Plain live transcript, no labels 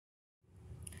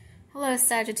Hello,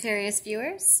 Sagittarius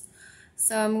viewers.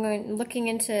 So I'm looking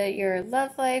into your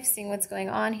love life, seeing what's going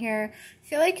on here. I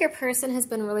feel like your person has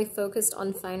been really focused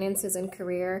on finances and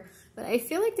career, but I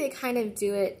feel like they kind of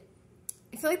do it.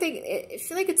 I feel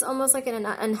like it's almost like in an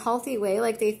unhealthy way.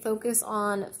 Like they focus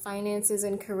on finances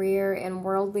and career and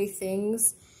worldly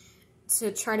things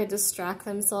to try to distract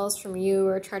themselves from you,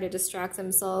 or try to distract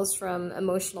themselves from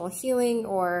emotional healing,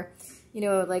 or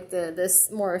like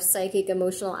this more psychic,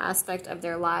 emotional aspect of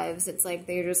their lives. It's like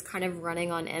they're just kind of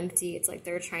running on empty. It's like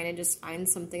they're trying to just find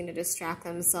something to distract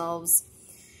themselves.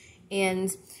 And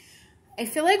I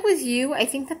feel like with you, I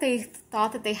think that they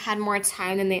thought that they had more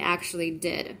time than they actually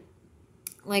did.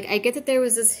 Like, I get that there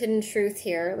was this hidden truth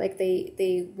here. Like,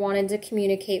 they wanted to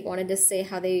communicate, wanted to say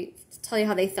tell you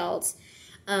how they felt.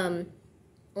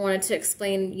 Wanted to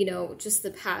explain, just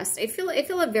the past. I feel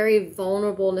a very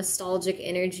vulnerable, nostalgic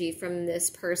energy from this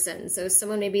person. So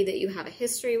someone maybe that you have a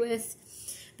history with.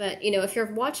 But, if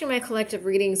you're watching my collective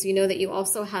readings, you know that you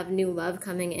also have new love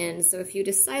coming in. So if you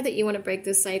decide that you want to break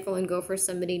this cycle and go for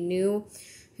somebody new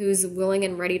who's willing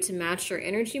and ready to match your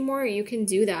energy more, you can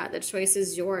do that. The choice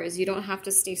is yours. You don't have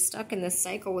to stay stuck in this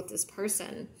cycle with this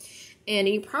person. And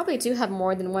you probably do have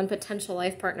more than one potential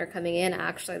life partner coming in,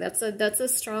 actually. That's a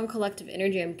strong collective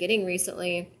energy I'm getting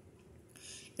recently,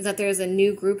 is that there's a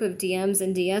new group of DMs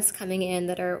and DS coming in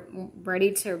that are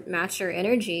ready to match your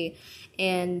energy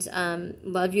and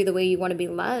love you the way you want to be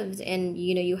loved. And,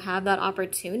 you have that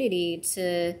opportunity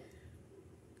to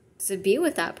be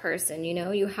with that person.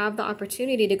 You have the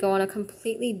opportunity to go on a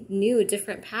completely new,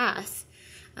 different path.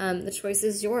 The choice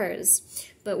is yours.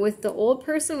 But with the old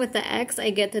person, with the ex,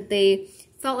 I get that they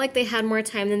felt like they had more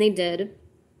time than they did.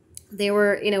 They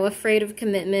were, afraid of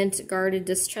commitment, guarded,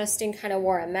 distrusting, kind of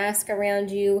wore a mask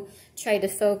around you, tried to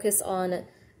focus on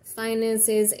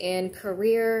finances and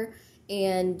career,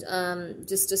 and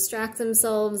just distract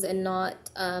themselves and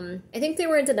not, I think they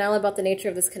were in denial about the nature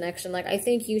of this connection. Like, I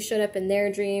think you showed up in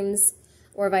their dreams,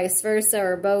 or vice versa,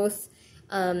 or both.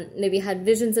 Maybe had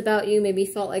visions about you, maybe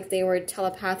felt like they were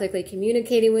telepathically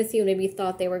communicating with you, maybe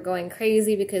thought they were going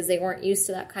crazy because they weren't used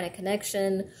to that kind of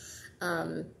connection.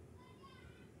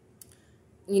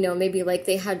 Maybe like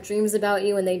they had dreams about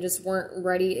you and they just weren't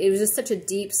ready. It was just such a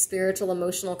deep spiritual,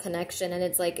 emotional connection, and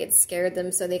it's like it scared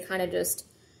them, so they kind of just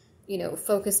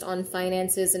focused on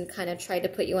finances and kind of tried to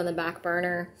put you on the back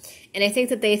burner. And I think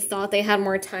that they thought they had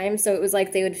more time, so it was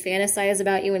like they would fantasize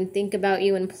about you and think about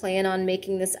you and plan on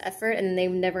making this effort, and they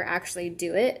would never actually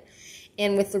do it.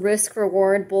 And with the risk,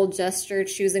 reward, bold gesture,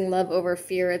 choosing love over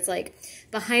fear, it's like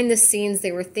behind the scenes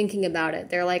they were thinking about it.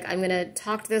 They're like, I'm going to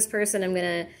talk to this person, I'm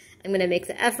going to make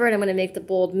the effort, I'm going to make the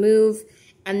bold move.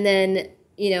 And then,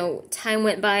 time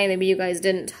went by and maybe you guys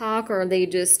didn't talk, or they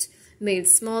just made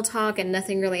small talk and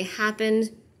nothing really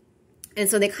happened. And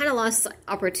so they kind of lost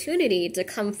opportunity to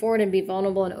come forward and be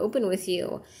vulnerable and open with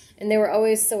you. And they were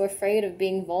always so afraid of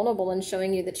being vulnerable and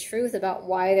showing you the truth about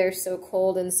why they're so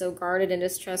cold and so guarded and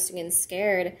distrusting and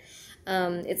scared.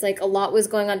 It's like a lot was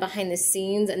going on behind the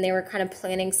scenes, and they were kind of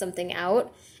planning something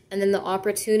out, and then the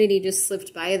opportunity just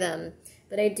slipped by them.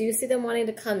 But I do see them wanting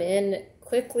to come in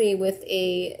quickly with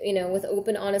a, with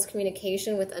open, honest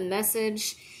communication, with a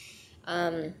message,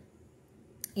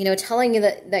 telling you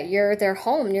that you're their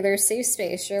home, you're their safe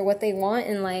space, you're what they want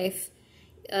in life.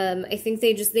 I think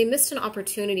they missed an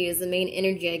opportunity is the main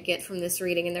energy I get from this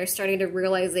reading, and they're starting to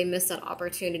realize they missed that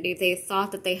opportunity. They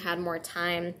thought that they had more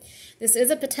time. This is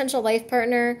a potential life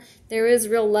partner. There is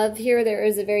real love here. There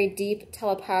is a very deep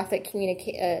telepathic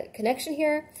connection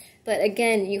here. But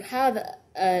again, you have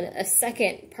a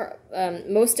second part.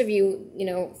 Most of you,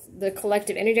 the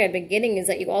collective energy I've been getting is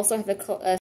that you also have a